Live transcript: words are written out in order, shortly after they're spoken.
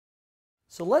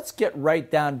So let's get right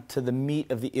down to the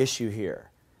meat of the issue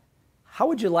here. How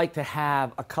would you like to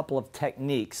have a couple of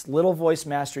techniques, little voice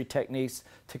mastery techniques,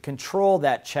 to control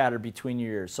that chatter between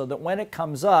your ears so that when it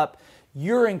comes up,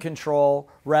 you're in control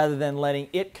rather than letting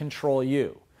it control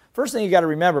you? First thing you got to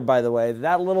remember, by the way,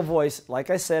 that little voice, like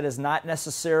I said, is not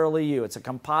necessarily you. It's a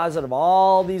composite of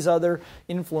all these other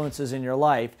influences in your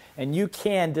life, and you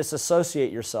can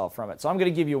disassociate yourself from it. So I'm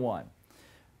going to give you one.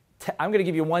 I'm going to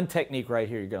give you one technique right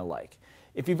here you're going to like.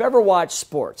 If you've ever watched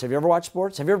sports, have you ever watched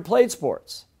sports? Have you ever played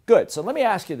sports? Good. So let me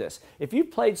ask you this. If you've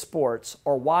played sports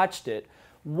or watched it,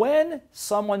 when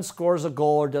someone scores a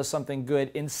goal or does something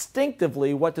good,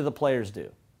 instinctively, what do the players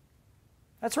do?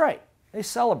 That's right. They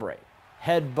celebrate.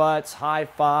 Headbutts, high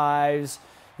fives,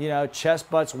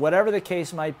 chest butts, whatever the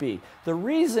case might be. The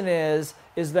reason is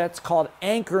that's called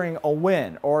anchoring a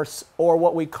win, or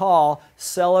what we call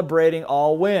celebrating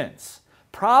all wins.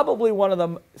 Probably one of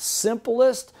the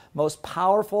simplest, most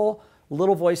powerful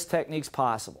little voice techniques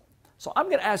possible. So I'm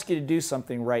going to ask you to do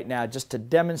something right now just to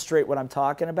demonstrate what I'm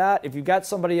talking about. If you've got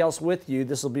somebody else with you,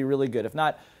 this will be really good. If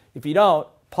not, if you don't,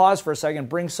 pause for a second,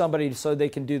 bring somebody so they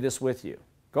can do this with you.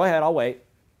 Go ahead, I'll wait.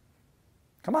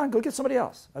 Come on, go get somebody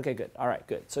else. Okay, good. All right,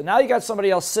 good. So now you got somebody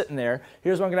else sitting there.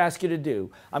 Here's what I'm going to ask you to do.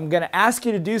 I'm going to ask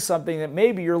you to do something that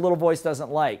maybe your little voice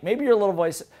doesn't like. Maybe your little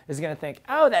voice is going to think,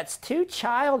 oh, that's too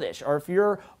childish. Or if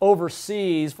you're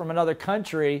overseas from another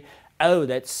country, oh,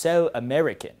 that's so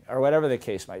American, or whatever the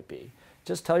case might be.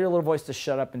 Just tell your little voice to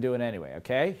shut up and do it anyway,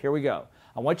 okay? Here we go.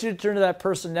 I want you to turn to that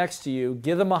person next to you,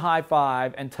 give them a high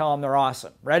five, and tell them they're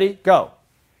awesome. Ready? Go.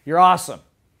 You're awesome.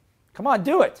 Come on,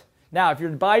 do it. Now, if you're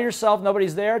by yourself,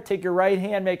 nobody's there, take your right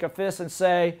hand, make a fist, and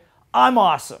say, I'm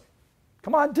awesome.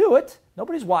 Come on, do it.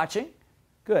 Nobody's watching.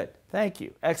 Good. Thank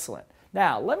you. Excellent.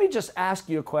 Now, let me just ask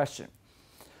you a question.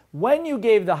 When you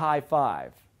gave the high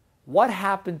five, what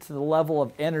happened to the level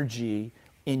of energy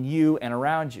in you and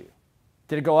around you?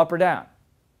 Did it go up or down?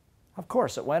 Of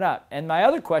course, it went up. And my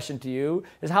other question to you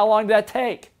is, how long did that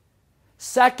take?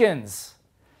 Seconds.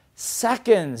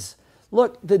 Seconds.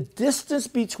 Look, the distance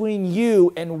between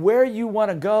you and where you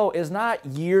want to go is not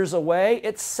years away,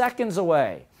 it's seconds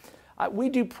away. We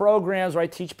do programs where I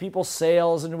teach people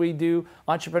sales, and we do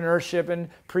entrepreneurship and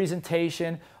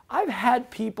presentation. I've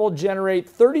had people generate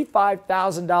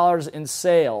 $35,000 in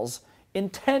sales in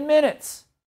 10 minutes.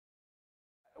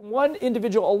 One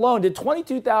individual alone did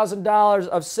 $22,000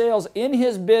 of sales in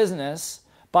his business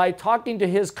by talking to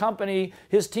his company,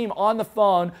 his team on the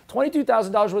phone,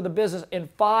 $22,000 worth of business in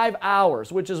 5 hours,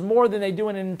 which is more than they do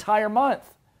in an entire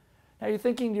month. Now you're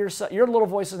thinking to yourself, your little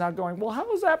voice is now going, well,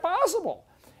 how is that possible?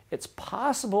 It's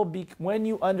possible when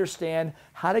you understand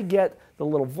how to get the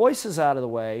little voices out of the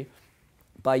way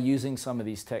by using some of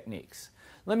these techniques.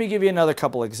 Let me give you another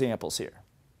couple examples here.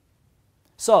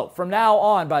 So from now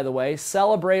on, by the way,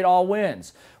 celebrate all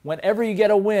wins. Whenever you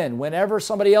get a win, whenever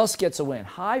somebody else gets a win,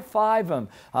 high five them,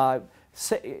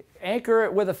 anchor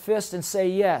it with a fist and say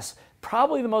yes.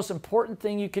 Probably the most important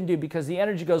thing you can do, because the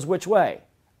energy goes which way?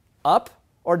 Up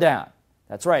or down?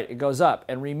 That's right, it goes up.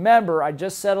 And remember, I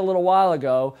just said a little while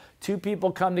ago, two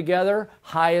people come together,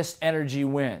 highest energy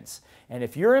wins. And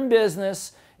if you're in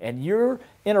business and you're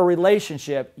in a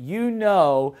relationship, you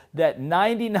know that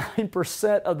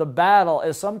 99% of the battle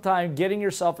is sometimes getting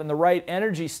yourself in the right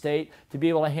energy state to be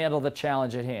able to handle the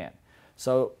challenge at hand.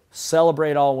 So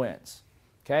celebrate all wins,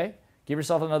 okay? Give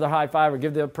yourself another high five, or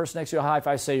give the person next to you a high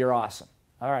five, say you're awesome.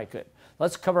 All right, good.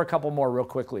 Let's cover a couple more real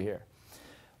quickly here.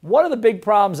 One of the big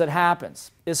problems that happens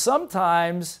is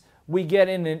sometimes we get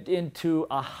into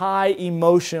a high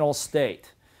emotional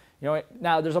state.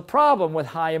 Now there's a problem with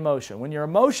high emotion. When your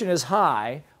emotion is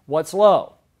high, what's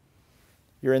low?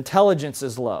 Your intelligence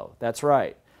is low. That's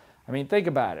right. I mean, think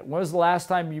about it. When was the last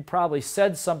time you probably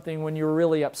said something when you were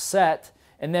really upset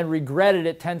and then regretted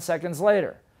it 10 seconds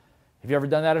later? Have you ever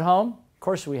done that at home? Of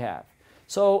course we have.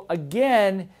 So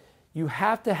again, you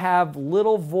have to have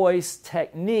little voice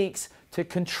techniques to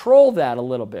control that a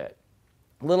little bit.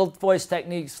 Little voice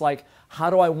techniques like, how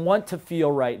do I want to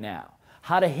feel right now?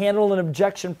 How to handle an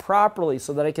objection properly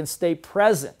so that I can stay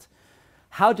present.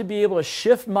 How to be able to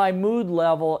shift my mood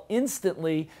level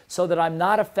instantly so that I'm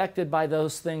not affected by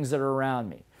those things that are around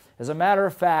me. As a matter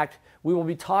of fact, we will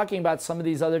be talking about some of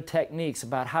these other techniques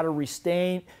about how to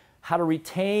retain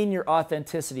your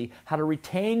authenticity, how to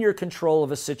retain your control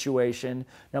of a situation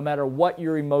no matter what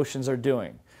your emotions are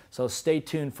doing. So stay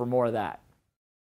tuned for more of that.